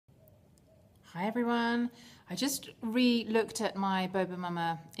Hi everyone. I just re-looked at my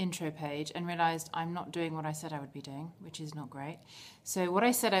BoboMama intro page and realised I'm not doing what I said I would be doing, which is not great. So what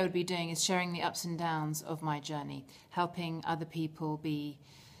I said I would be doing is sharing the ups and downs of my journey, helping other people be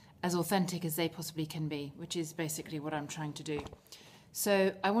as authentic as they possibly can be, which is basically what I'm trying to do.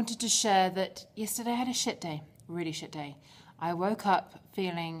 So I wanted to share that yesterday I had a shit day, really shit day. I woke up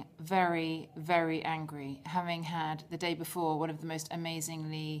feeling very, very angry, having had the day before one of the most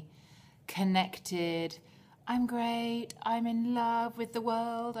amazingly connected, I'm great, I'm in love with the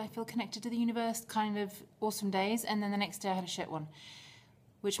world, I feel connected to the universe kind of awesome days. And then the next day I had a shit one,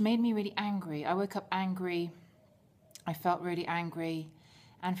 which made me really angry. I woke up angry, I felt really angry.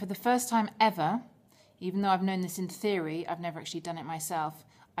 And for the first time ever, even though I've known this in theory, I've never actually done it myself,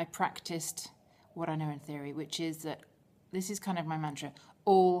 I practiced what I know in theory, which is that this is kind of my mantra: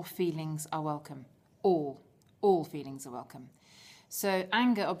 all feelings are welcome. All feelings are welcome. So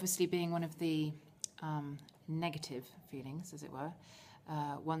anger obviously being one of the negative feelings, as it were,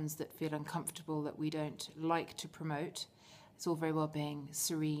 ones that feel uncomfortable, that we don't like to promote. It's all very well being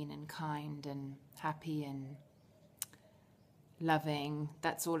serene and kind and happy and loving,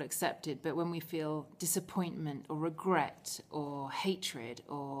 that's all accepted. But when we feel disappointment or regret or hatred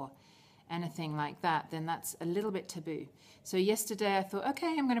or anything like that, then that's a little bit taboo. So yesterday I thought,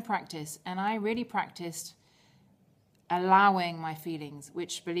 okay, I'm going to practice. And I really practiced allowing my feelings,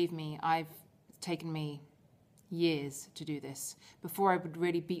 which, believe me, I've taken me years to do this. Before I would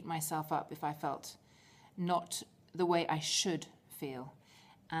really beat myself up if I felt not the way I should feel.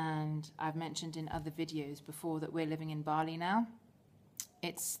 And I've mentioned in other videos before that we're living in Bali now.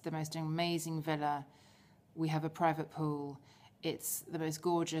 It's the most amazing villa. We have a private pool. It's the most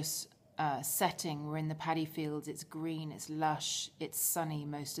gorgeous setting. We're in the paddy fields. It's green, it's lush, it's sunny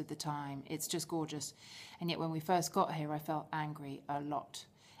most of the time. It's just gorgeous. And yet when we first got here, I felt angry a lot.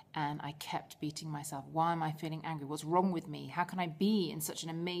 And I kept beating myself. Why am I feeling angry? What's wrong with me? How can I be in such an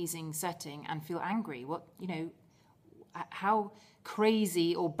amazing setting and feel angry? What, how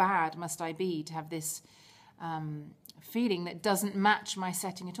crazy or bad must I be to have this feeling that doesn't match my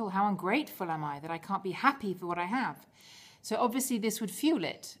setting at all? How ungrateful am I that I can't be happy for what I have? So obviously this would fuel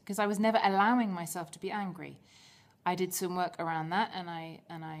it, because I was never allowing myself to be angry. I did some work around that, and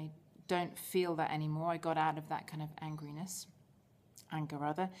I don't feel that anymore. I got out of that kind of anger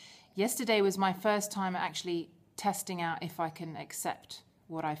rather. Yesterday was my first time actually testing out if I can accept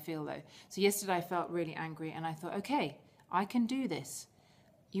what I feel though. So yesterday I felt really angry and I thought, okay, I can do this.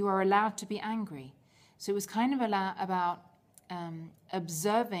 You are allowed to be angry. So it was kind of about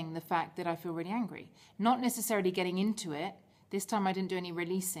observing the fact that I feel really angry, not necessarily getting into it. This time I didn't do any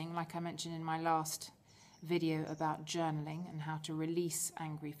releasing, like I mentioned in my last video about journaling and how to release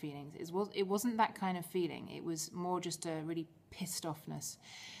angry feelings. It wasn't that kind of feeling. It was more just a really pissed offness.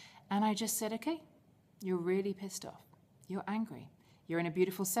 And I just said, okay, you're really pissed off. You're angry. You're in a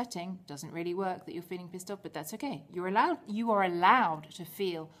beautiful setting. Doesn't really work that you're feeling pissed off, but that's okay. You are allowed to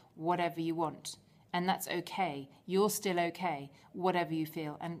feel whatever you want. And that's okay. You're still okay, whatever you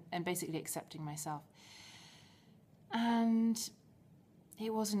feel, and basically accepting myself. And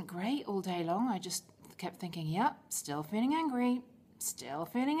it wasn't great all day long. I just kept thinking, yep, still feeling angry,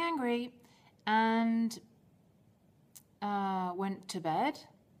 and went to bed,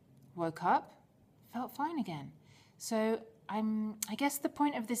 woke up, felt fine again. So I guess the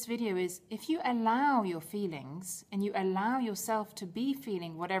point of this video is, if you allow your feelings and you allow yourself to be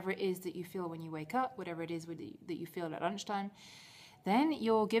feeling whatever it is that you feel when you wake up, whatever it is that you feel at lunchtime, then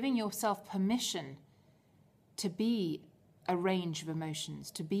you're giving yourself permission to be a range of emotions,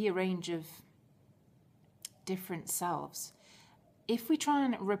 to be a range of different selves. If we try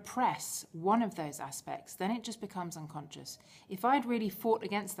and repress one of those aspects, then it just becomes unconscious. If I'd really fought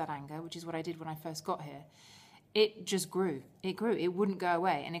against that anger, which is what I did when I first got here, it just grew. It grew. It wouldn't go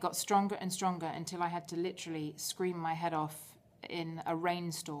away. And it got stronger and stronger until I had to literally scream my head off in a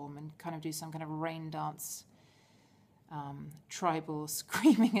rainstorm and kind of do some kind of rain dance, tribal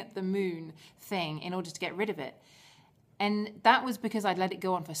screaming at the moon thing in order to get rid of it. And that was because I'd let it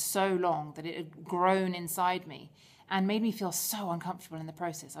go on for so long that it had grown inside me and made me feel so uncomfortable in the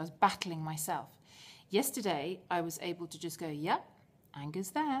process. I was battling myself. Yesterday, I was able to just go, yep, anger's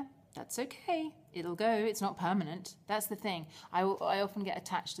there. That's okay. It'll go. It's not permanent. That's the thing. I often get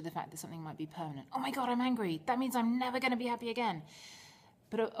attached to the fact that something might be permanent. Oh my God, I'm angry. That means I'm never going to be happy again.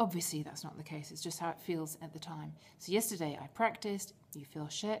 But obviously that's not the case. It's just how it feels at the time. So yesterday I practiced. You feel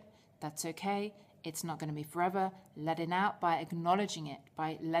shit. That's okay. It's not going to be forever. Let it out by acknowledging it,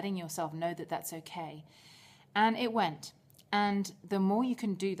 by letting yourself know that that's okay. And it went. And the more you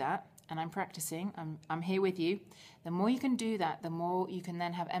can do that, and I'm practicing, I'm here with you, the more you can do that, the more you can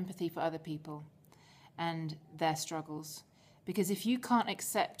then have empathy for other people and their struggles. Because if you can't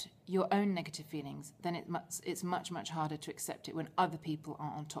accept your own negative feelings, then it's much, much harder to accept it when other people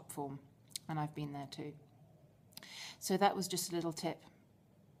are on top form. And I've been there too. So that was just a little tip.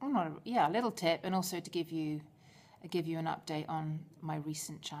 A little tip, and also to give you an update on my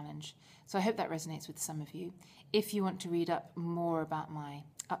recent challenge. So I hope that resonates with some of you. If you want to read up more about my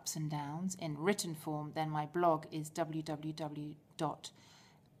ups and downs in written form, then my blog is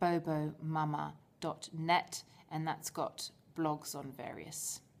www.bobomama.net, and that's got blogs on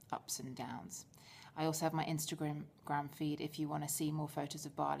various ups and downs. I also have my Instagram feed if you want to see more photos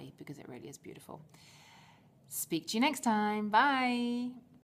of Bali, because it really is beautiful. Speak to you next time. Bye.